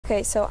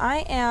Okay, so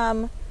I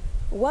am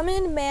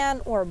woman,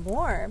 man, or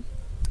more.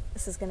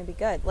 This is going to be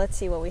good. Let's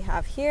see what we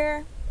have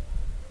here.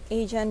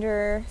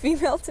 Agender,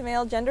 female to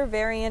male, gender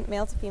variant,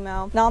 male to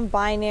female,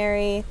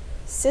 non-binary,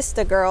 cis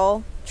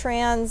girl,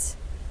 trans.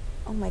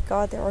 Oh my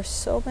god, there are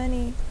so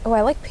many. Oh, I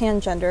like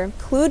pangender.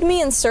 Include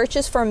me in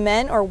searches for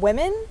men or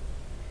women?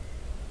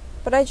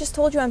 But I just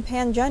told you I'm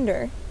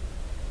pangender.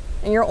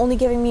 And you're only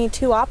giving me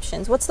 2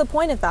 options. What's the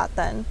point of that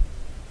then?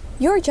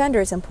 Your gender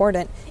is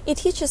important. It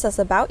teaches us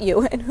about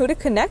you and who to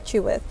connect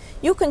you with.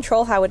 You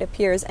control how it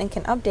appears and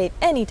can update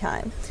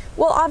anytime.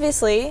 Well,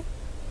 obviously,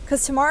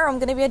 because tomorrow I'm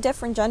going to be a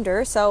different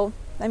gender, so,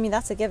 I mean,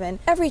 that's a given.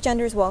 Every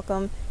gender is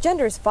welcome.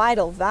 Gender is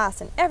vital,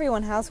 vast, and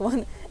everyone has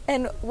one.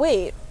 And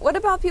wait, what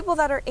about people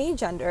that are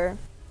agender?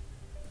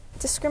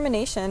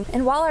 Discrimination.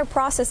 And while our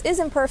process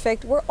isn't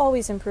perfect, we're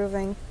always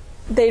improving.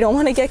 They don't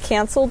want to get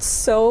canceled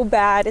so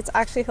bad. It's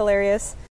actually hilarious.